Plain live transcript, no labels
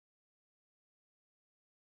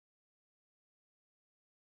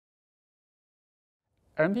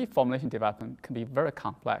LNP formulation development can be very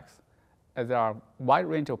complex, as there are a wide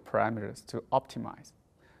range of parameters to optimize.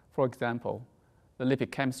 For example, the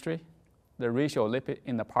lipid chemistry, the ratio of lipid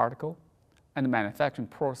in the particle, and the manufacturing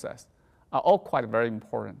process are all quite very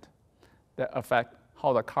important that affect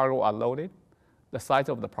how the cargo are loaded, the size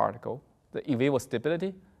of the particle, the in vivo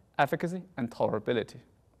stability, efficacy, and tolerability.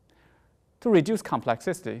 To reduce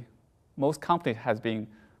complexity, most companies have been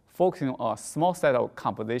focusing on a small set of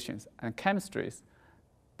compositions and chemistries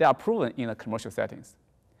that are proven in the commercial settings.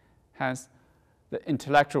 Hence, the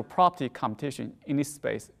intellectual property competition in this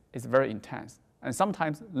space is very intense and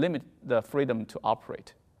sometimes limit the freedom to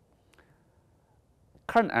operate.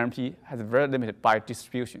 Current LNP has very limited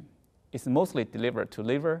biodistribution. It's mostly delivered to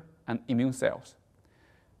liver and immune cells.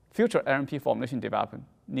 Future LNP formulation development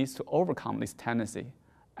needs to overcome this tendency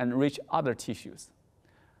and reach other tissues.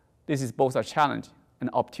 This is both a challenge and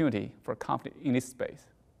opportunity for a company in this space.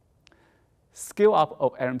 Scale-up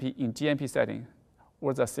of LNP in GMP setting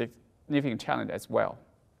was a significant challenge as well.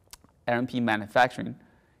 LNP manufacturing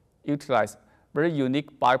utilizes very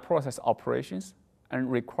unique bioprocess operations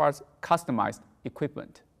and requires customized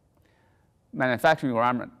equipment. Manufacturing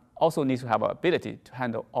environment also needs to have an ability to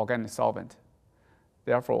handle organic solvent.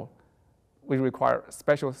 Therefore, we require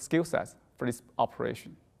special skill sets for this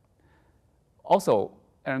operation. Also,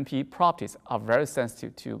 LNP properties are very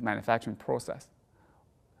sensitive to manufacturing process.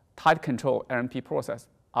 Tight control LNP process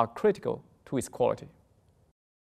are critical to its quality.